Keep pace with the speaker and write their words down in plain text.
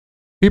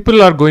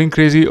People are going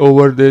crazy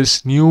over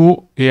this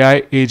new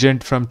AI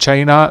agent from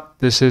China.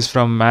 This is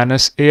from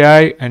Manus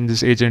AI, and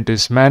this agent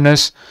is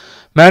Manus.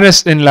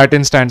 Manus in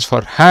Latin stands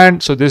for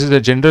hand. So this is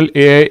a general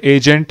AI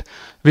agent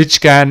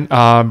which can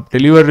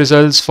deliver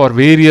results for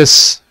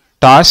various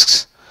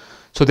tasks.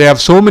 So they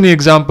have so many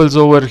examples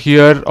over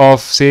here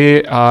of,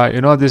 say,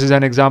 this is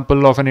an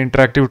example of an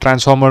interactive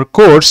transformer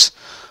course.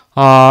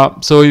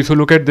 So if you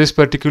look at this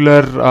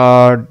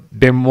particular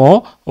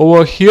demo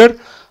over here,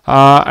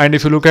 and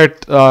if you look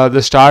at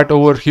the start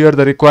over here,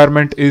 the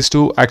requirement is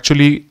to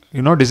actually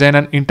design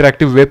an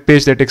interactive web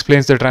page that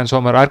explains the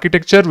transformer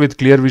architecture with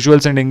clear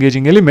visuals and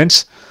engaging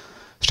elements.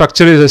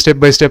 Structure is a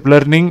step-by-step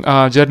learning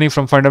journey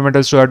from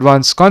fundamentals to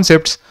advanced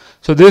concepts.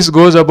 So this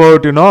goes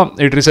about,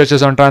 it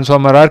researches on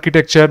transformer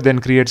architecture, then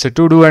creates a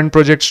to-do and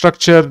project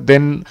structure,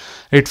 then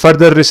it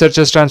further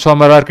researches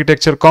transformer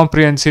architecture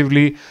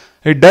comprehensively.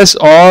 It does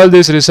all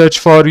this research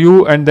for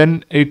you, and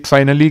then it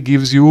finally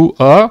gives you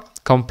a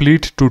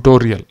complete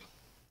tutorial.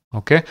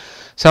 Okay,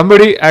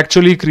 somebody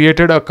actually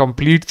created a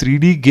complete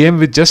 3D game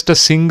with just a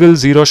single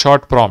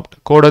zero-shot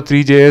prompt. Code a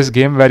 3JS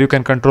game where you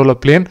can control a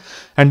plane,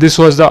 and this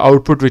was the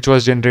output which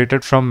was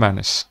generated from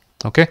Manus.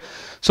 Okay,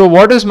 so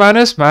what is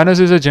Manus? Manus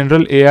is a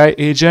general AI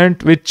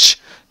agent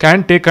which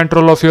can take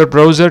control of your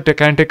browser,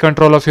 can take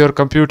control of your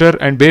computer,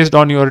 and based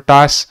on your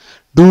tasks,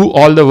 do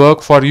all the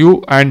work for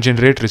you and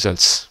generate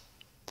results.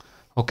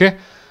 Okay.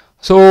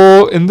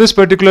 So in this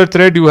particular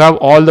thread, you have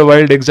all the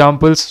wild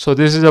examples. So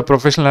this is a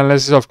professional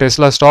analysis of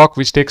Tesla stock,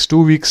 which takes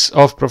 2 weeks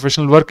of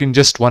professional work in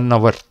just 1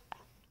 hour.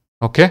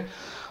 Okay.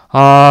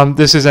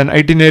 This is an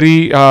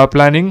itinerary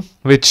planning,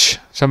 which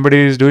somebody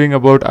is doing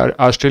about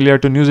Australia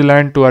to New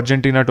Zealand to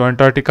Argentina to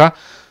Antarctica.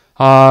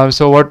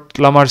 So what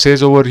Lamar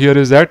says over here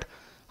is that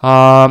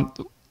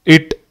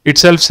it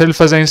itself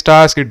self-assigns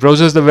tasks, it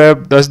browses the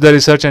web, does the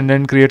research, and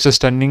then creates a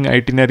stunning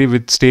itinerary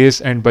with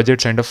stays and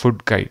budgets and a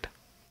food guide.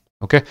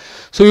 Okay,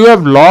 so you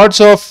have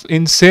lots of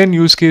insane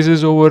use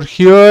cases over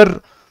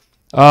here.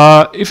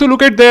 If you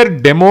look at their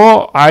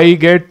demo, I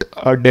get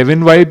Devin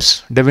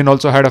vibes. Devin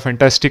also had a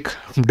fantastic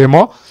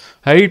demo,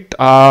 right?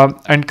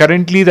 And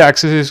currently the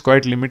access is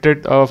quite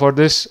limited for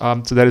this.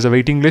 So there is a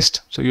waiting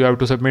list. So you have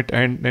to submit,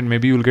 and then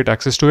maybe you'll get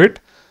access to it.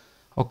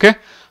 Okay.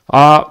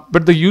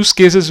 But the use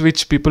cases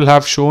which people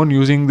have shown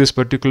using this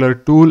particular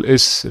tool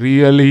is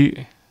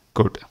really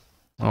good.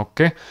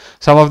 Okay,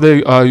 some of the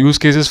use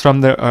cases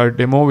from the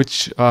demo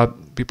which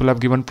people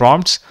have given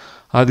prompts,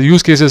 the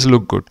use cases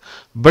look good.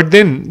 But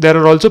then there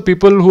are also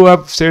people who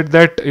have said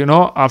that,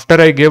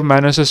 after I gave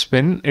Manus a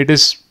spin, it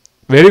is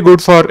very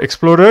good for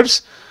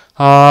explorers,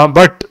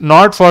 but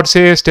not for,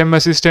 say, STEM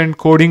assistant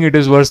coding. It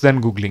is worse than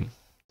Googling.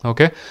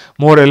 Okay,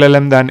 more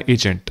LLM than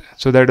agent.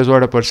 So that is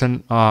what a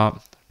person,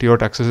 Theo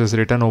Taxis, has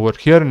written over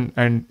here,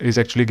 and is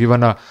actually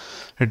given a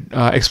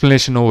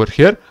explanation over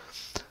here.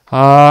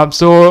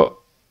 So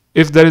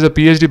if there is a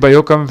PhD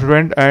biochem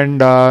friend and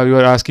you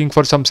are asking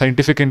for some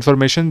scientific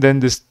information, then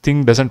this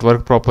thing doesn't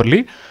work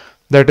properly.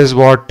 That is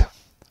what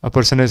a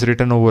person has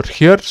written over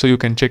here. So you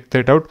can check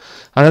that out.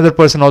 Another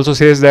person also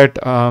says that,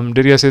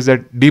 Diria says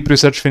that deep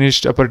research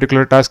finished a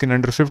particular task in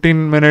under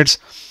 15 minutes.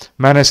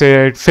 Manus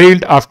AI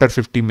failed after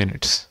 50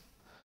 minutes.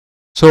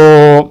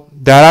 So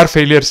there are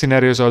failure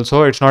scenarios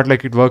also. It's not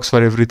like it works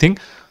for everything.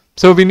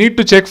 So we need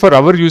to check for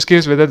our use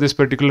case whether this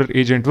particular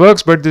agent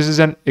works, but this is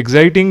an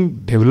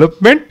exciting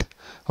development.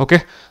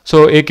 Okay,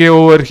 so AK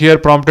over here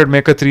prompted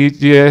make a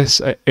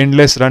 3JS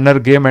endless runner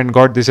game and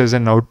got this as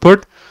an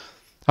output.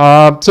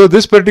 So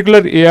this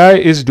particular AI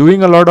is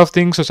doing a lot of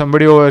things. So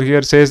somebody over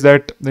here says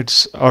that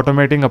it's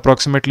automating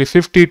approximately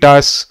 50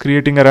 tasks,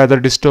 creating a rather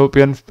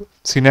dystopian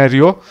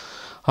scenario.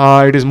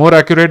 It is more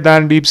accurate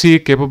than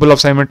DeepSeek, capable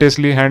of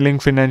simultaneously handling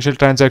financial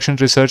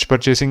transactions, research,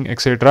 purchasing,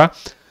 etc.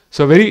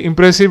 So very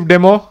impressive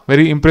demo,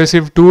 very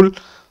impressive tool.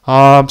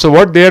 So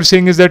what they are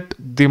saying is that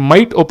they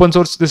might open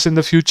source this in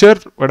the future,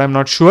 but I'm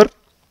not sure.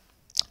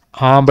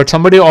 But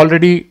somebody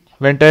already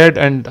went ahead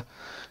and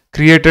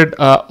created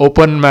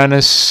Open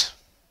Manus,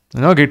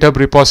 GitHub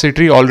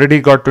repository,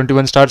 already got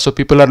 21 stars. So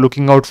people are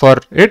looking out for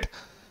it.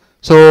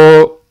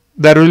 So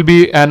there will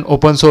be an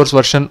open source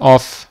version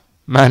of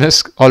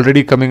Manus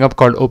already coming up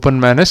called Open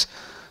Manus.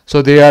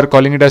 So they are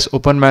calling it as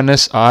Open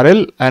Manus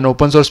RL, an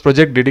open source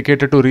project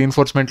dedicated to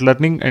reinforcement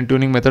learning and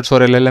tuning methods for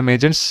LLM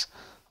agents.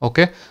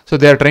 Okay, so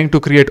they are trying to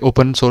create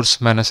open source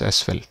Manus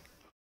as well.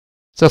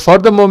 So for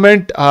the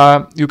moment,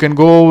 you can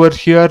go over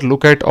here,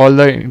 look at all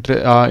the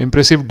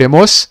impressive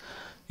demos.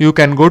 You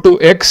can go to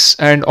X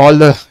and all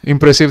the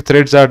impressive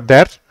threads are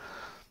there,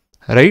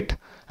 right?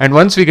 And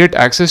once we get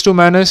access to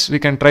Manus, we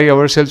can try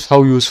ourselves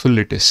how useful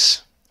it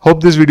is.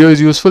 Hope this video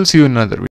is useful. See you in another video.